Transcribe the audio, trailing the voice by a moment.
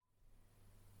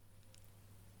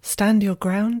Stand your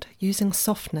ground using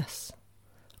softness,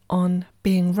 on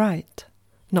being right,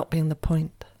 not being the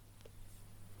point.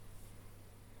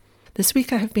 This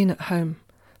week I have been at home,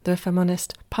 though if I'm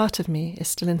honest, part of me is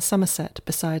still in Somerset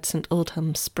beside St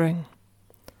Aldhelm's Spring.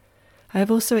 I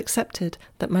have also accepted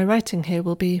that my writing here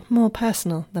will be more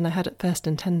personal than I had at first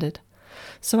intended,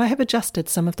 so I have adjusted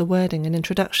some of the wording and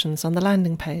introductions on the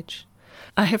landing page.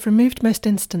 I have removed most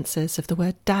instances of the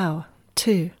word Tao,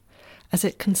 too, as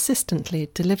it consistently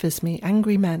delivers me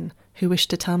angry men who wish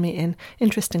to tell me in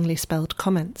interestingly spelled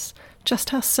comments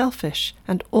just how selfish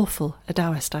and awful a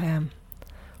Taoist I am.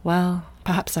 Well,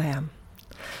 perhaps I am.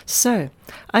 So,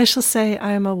 I shall say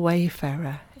I am a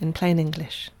wayfarer in plain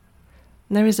English.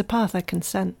 There is a path I can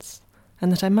sense,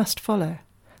 and that I must follow.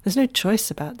 There's no choice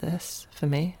about this, for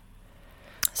me.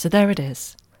 So there it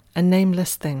is, a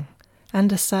nameless thing,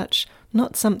 and as such,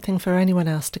 not something for anyone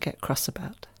else to get cross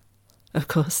about. Of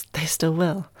course, they still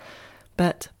will,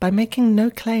 but by making no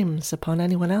claims upon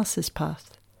anyone else's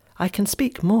path, I can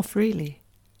speak more freely.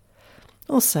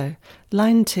 Also,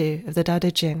 line 2 of the Tao Te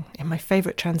Ching in my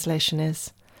favourite translation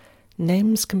is,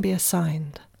 names can be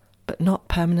assigned, but not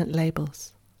permanent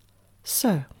labels.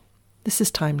 So, this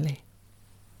is timely.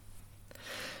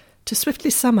 To swiftly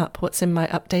sum up what's in my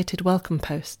updated welcome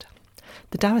post,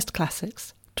 the Taoist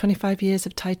classics, 25 years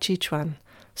of Tai Chi Chuan,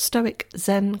 Stoic,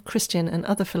 Zen, Christian and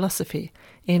other philosophy,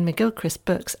 Ian McGilchrist's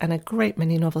books and a great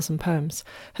many novels and poems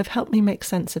have helped me make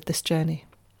sense of this journey.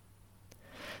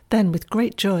 Then, with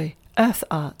great joy, earth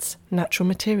arts, natural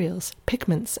materials,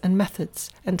 pigments and methods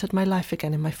entered my life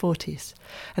again in my 40s,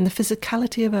 and the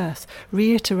physicality of earth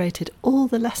reiterated all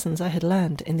the lessons I had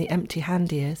learned in the empty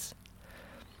hand years.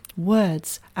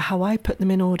 Words are how I put them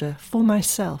in order for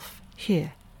myself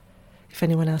here. If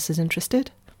anyone else is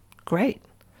interested, great.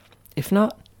 If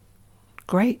not,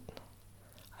 great.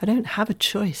 I don't have a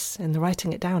choice in the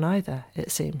writing it down either,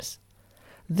 it seems.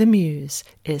 The muse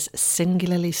is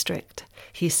singularly strict.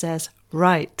 He says,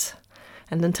 write.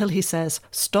 And until he says,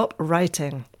 stop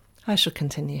writing, I shall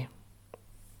continue.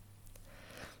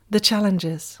 The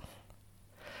challenges.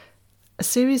 A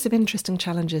series of interesting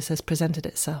challenges has presented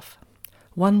itself.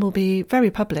 One will be very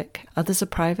public, others are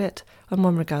private, and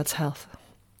one regards health.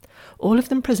 All of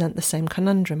them present the same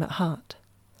conundrum at heart.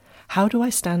 How do I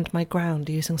stand my ground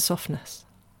using softness?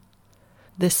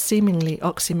 This seemingly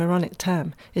oxymoronic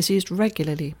term is used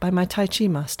regularly by my Tai Chi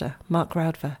master, Mark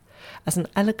Raudver, as an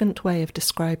elegant way of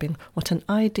describing what an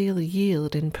ideal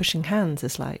yield in pushing hands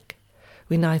is like.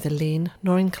 We neither lean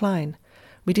nor incline.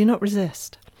 We do not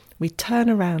resist. We turn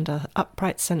around our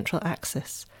upright central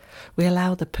axis. We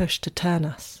allow the push to turn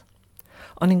us.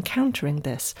 On encountering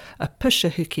this, a pusher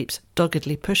who keeps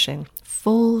doggedly pushing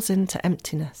falls into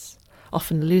emptiness,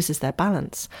 often loses their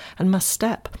balance, and must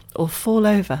step or fall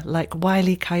over like Wile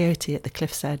E. Coyote at the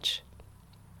cliff's edge.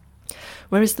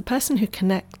 Whereas the person who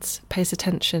connects, pays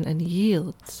attention and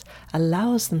yields,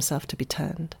 allows themselves to be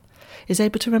turned, is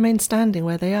able to remain standing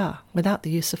where they are without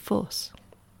the use of force.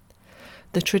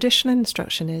 The traditional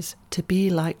instruction is to be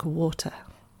like water,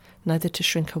 neither to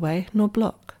shrink away nor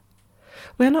block.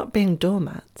 We are not being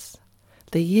doormats.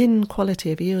 The yin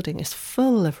quality of yielding is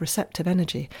full of receptive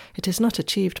energy. It is not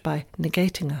achieved by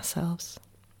negating ourselves.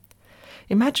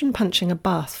 Imagine punching a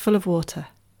bath full of water.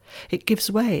 It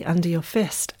gives way under your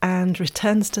fist and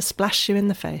returns to splash you in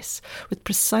the face with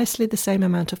precisely the same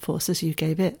amount of force as you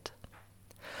gave it.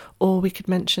 Or we could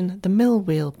mention the mill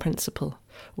wheel principle,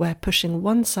 where pushing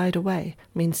one side away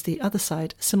means the other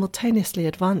side simultaneously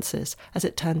advances as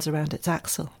it turns around its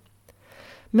axle.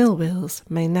 Mill wheels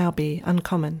may now be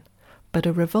uncommon, but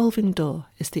a revolving door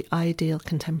is the ideal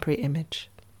contemporary image.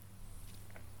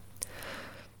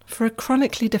 For a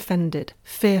chronically defended,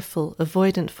 fearful,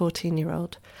 avoidant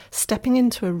 14-year-old, stepping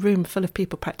into a room full of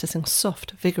people practicing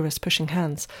soft, vigorous pushing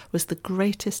hands was the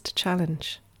greatest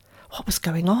challenge. What was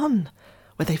going on?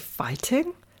 Were they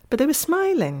fighting? But they were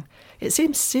smiling. It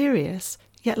seemed serious,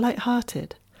 yet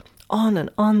light-hearted. On and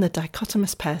on the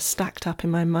dichotomous pairs stacked up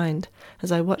in my mind as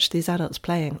I watched these adults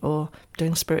playing, or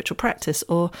doing spiritual practice,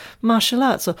 or martial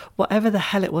arts, or whatever the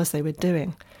hell it was they were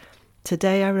doing.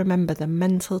 Today I remember the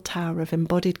mental tower of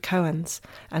embodied koans,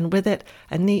 and with it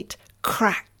a neat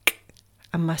crack,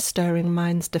 and my stirring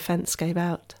mind's defence gave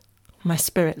out. My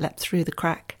spirit leapt through the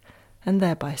crack, and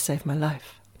thereby saved my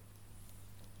life.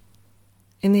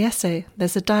 In the essay,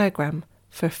 there's a diagram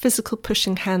for a physical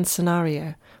pushing hand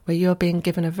scenario where you are being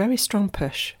given a very strong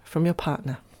push from your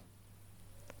partner.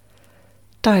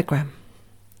 Diagram.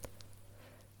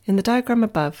 In the diagram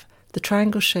above, the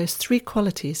triangle shows 3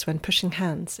 qualities when pushing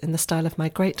hands in the style of my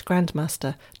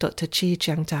great-grandmaster, Dr. Qi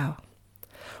Jiangdao.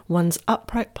 One's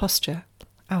upright posture,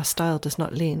 our style does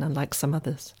not lean unlike some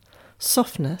others,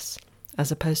 softness,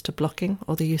 as opposed to blocking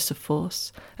or the use of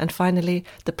force, and finally,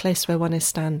 the place where one is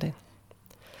standing.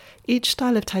 Each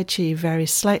style of Tai Chi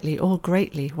varies slightly or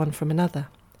greatly one from another.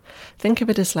 Think of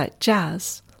it as like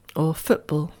jazz, or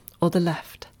football, or the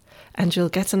left, and you'll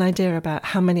get an idea about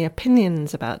how many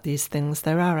opinions about these things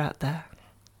there are out there.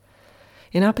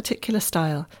 In our particular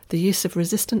style, the use of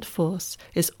resistant force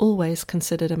is always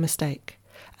considered a mistake,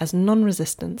 as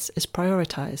non-resistance is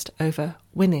prioritised over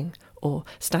winning or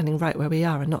standing right where we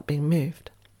are and not being moved.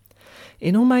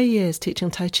 In all my years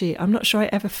teaching Tai Chi, I'm not sure I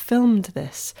ever filmed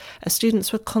this, as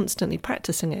students were constantly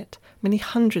practising it, many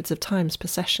hundreds of times per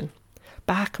session,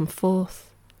 back and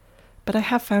forth, but I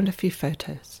have found a few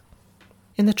photos.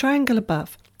 In the triangle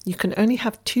above, you can only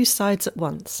have two sides at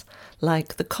once,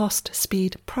 like the cost,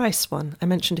 speed, price one I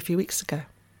mentioned a few weeks ago.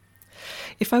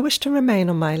 If I wish to remain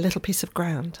on my little piece of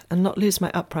ground and not lose my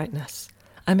uprightness,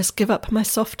 I must give up my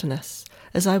softness,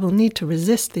 as I will need to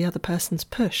resist the other person's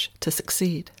push to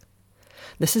succeed.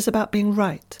 This is about being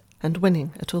right and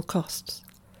winning at all costs.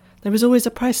 There is always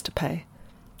a price to pay,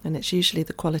 and it's usually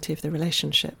the quality of the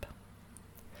relationship.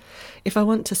 If I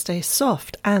want to stay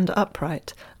soft and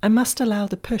upright, I must allow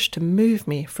the push to move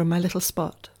me from my little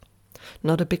spot.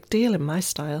 Not a big deal in my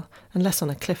style, unless on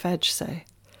a cliff edge, say.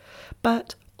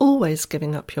 But always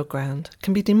giving up your ground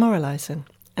can be demoralising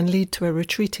and lead to a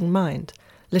retreating mind,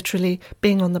 literally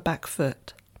being on the back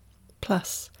foot.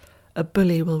 Plus, a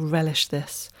bully will relish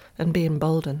this and be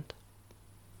emboldened.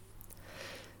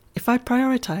 If I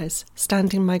prioritise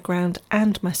standing my ground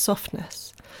and my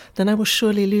softness, then I will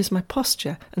surely lose my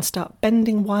posture and start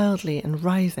bending wildly and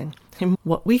writhing in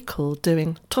what we call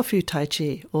doing tofu tai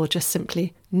chi, or just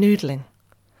simply noodling.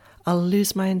 I'll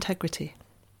lose my integrity.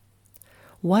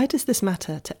 Why does this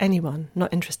matter to anyone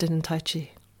not interested in Tai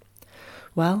Chi?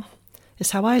 Well,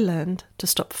 it's how I learned to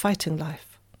stop fighting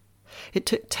life. It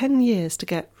took 10 years to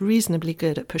get reasonably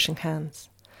good at pushing hands,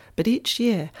 but each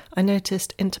year I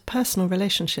noticed interpersonal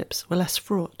relationships were less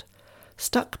fraught.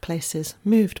 Stuck places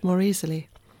moved more easily.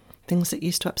 Things that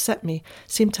used to upset me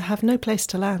seemed to have no place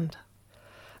to land.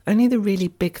 Only the really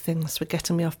big things were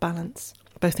getting me off balance,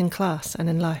 both in class and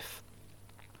in life.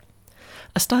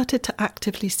 I started to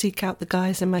actively seek out the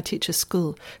guys in my teacher's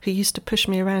school who used to push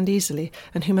me around easily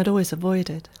and whom I'd always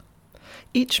avoided.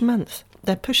 Each month,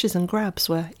 their pushes and grabs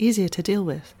were easier to deal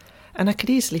with, and I could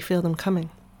easily feel them coming.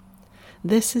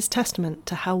 This is testament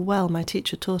to how well my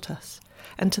teacher taught us,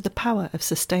 and to the power of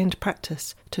sustained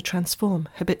practice to transform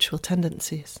habitual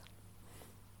tendencies.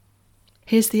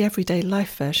 Here's the everyday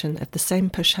life version of the same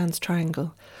push-hands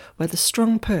triangle, where the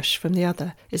strong push from the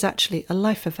other is actually a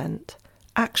life event,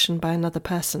 action by another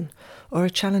person, or a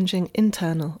challenging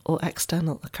internal or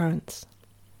external occurrence.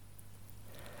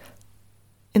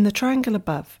 In the triangle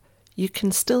above, you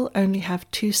can still only have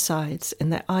two sides in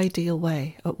their ideal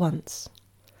way at once.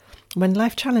 When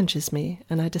life challenges me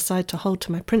and I decide to hold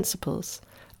to my principles,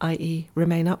 i.e.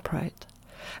 remain upright,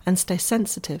 and stay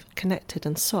sensitive, connected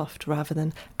and soft rather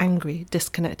than angry,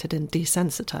 disconnected and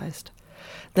desensitized,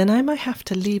 then I might have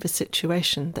to leave a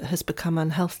situation that has become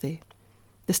unhealthy.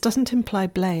 This doesn't imply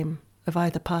blame of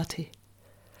either party.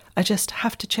 I just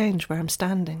have to change where I'm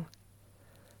standing.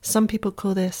 Some people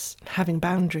call this having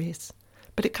boundaries,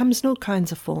 but it comes in all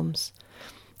kinds of forms.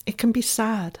 It can be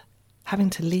sad, having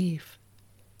to leave,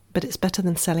 but it's better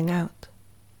than selling out.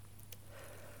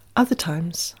 Other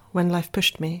times, when life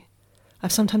pushed me,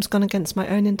 I've sometimes gone against my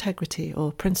own integrity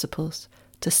or principles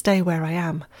to stay where I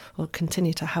am or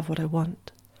continue to have what I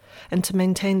want, and to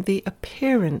maintain the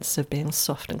appearance of being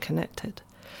soft and connected.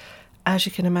 As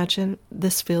you can imagine,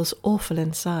 this feels awful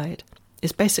inside,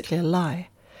 is basically a lie,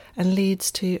 and leads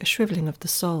to a shrivelling of the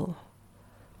soul.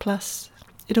 Plus,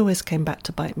 it always came back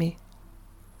to bite me,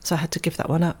 so I had to give that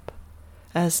one up,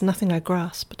 as nothing I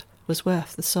grasped was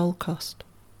worth the soul cost.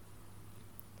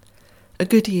 A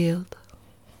good yield.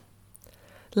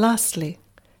 Lastly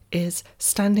is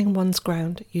standing one's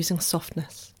ground using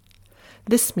softness.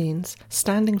 This means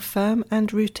standing firm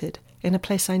and rooted in a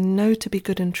place I know to be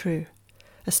good and true,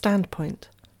 a standpoint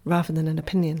rather than an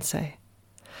opinion, say,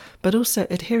 but also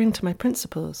adhering to my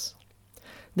principles.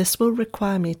 This will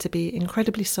require me to be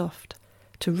incredibly soft,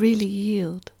 to really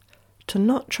yield, to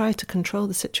not try to control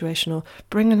the situation or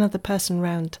bring another person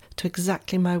round to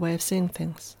exactly my way of seeing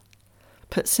things.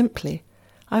 Put simply,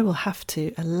 I will have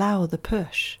to allow the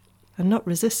push and not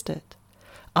resist it,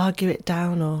 argue it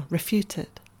down or refute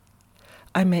it.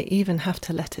 I may even have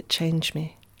to let it change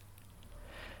me.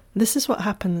 This is what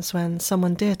happens when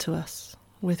someone dear to us,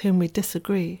 with whom we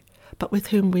disagree, but with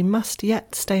whom we must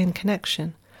yet stay in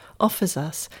connection, offers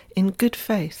us, in good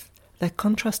faith, their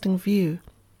contrasting view,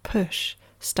 push,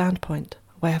 standpoint,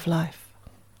 way of life.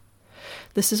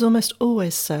 This is almost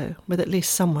always so with at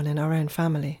least someone in our own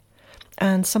family,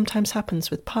 and sometimes happens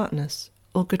with partners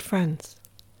or good friends.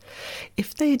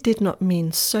 If they did not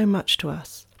mean so much to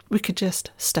us, we could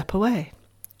just step away,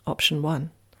 option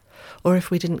 1. Or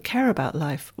if we didn't care about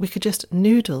life, we could just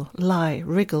noodle, lie,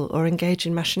 wriggle, or engage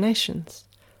in machinations,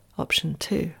 option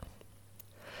 2.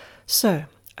 So,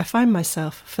 I find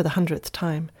myself, for the 100th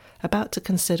time, about to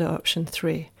consider option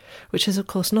 3, which is of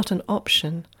course not an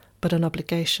option, but an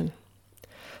obligation,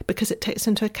 because it takes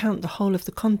into account the whole of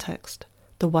the context,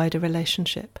 the wider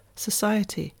relationship,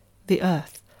 society, the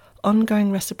earth,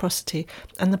 ongoing reciprocity,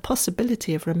 and the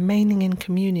possibility of remaining in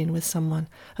communion with someone,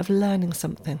 of learning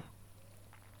something.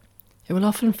 It will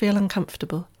often feel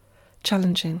uncomfortable,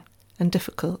 challenging, and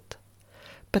difficult,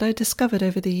 but I discovered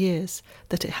over the years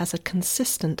that it has a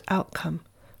consistent outcome,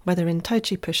 whether in Tai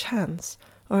Chi push hands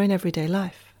or in everyday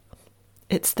life.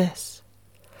 It's this: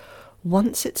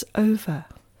 once it's over,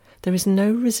 there is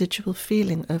no residual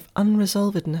feeling of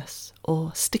unresolvedness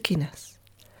or stickiness,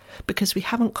 because we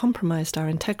haven't compromised our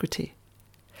integrity.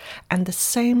 And the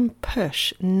same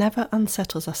push never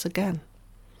unsettles us again,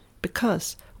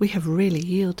 because we have really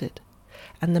yielded,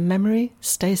 and the memory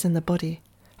stays in the body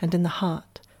and in the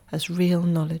heart as real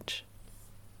knowledge.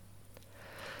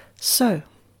 So,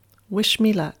 wish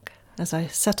me luck as I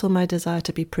settle my desire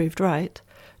to be proved right,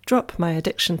 drop my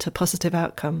addiction to positive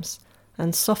outcomes,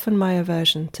 and soften my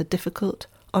aversion to difficult,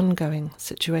 ongoing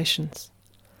situations.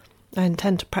 I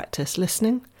intend to practice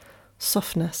listening,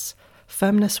 softness,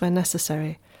 firmness where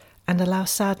necessary, and allow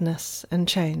sadness and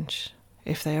change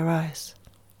if they arise.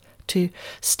 To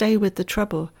stay with the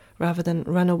trouble rather than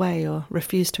run away or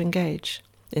refuse to engage,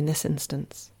 in this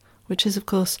instance, which is of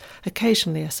course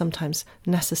occasionally a sometimes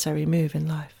necessary move in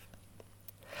life.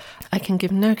 I can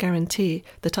give no guarantee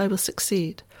that I will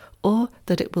succeed or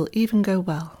that it will even go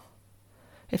well.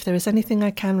 If there is anything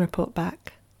I can report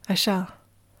back, I shall.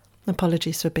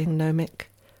 Apologies for being gnomic,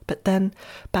 but then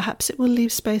perhaps it will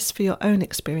leave space for your own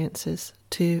experiences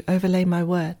to overlay my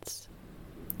words.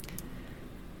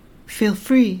 Feel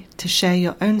free to share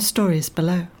your own stories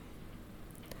below.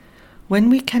 When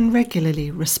we can regularly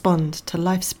respond to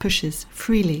life's pushes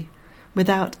freely,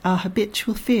 without our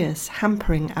habitual fears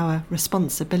hampering our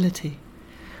responsibility,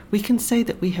 we can say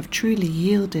that we have truly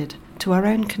yielded to our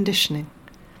own conditioning.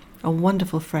 A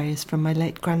wonderful phrase from my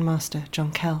late Grandmaster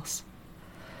John Kells.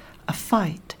 A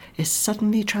fight is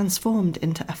suddenly transformed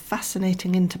into a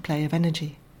fascinating interplay of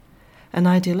energy. An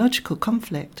ideological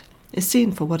conflict is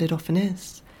seen for what it often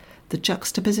is, the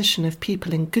juxtaposition of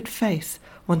people in good faith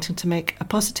wanting to make a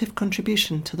positive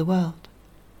contribution to the world.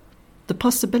 The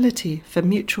possibility for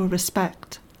mutual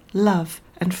respect, love,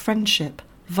 and friendship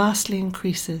vastly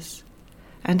increases,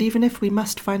 and even if we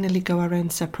must finally go our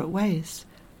own separate ways,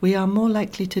 we are more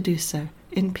likely to do so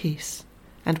in peace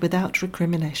and without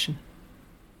recrimination.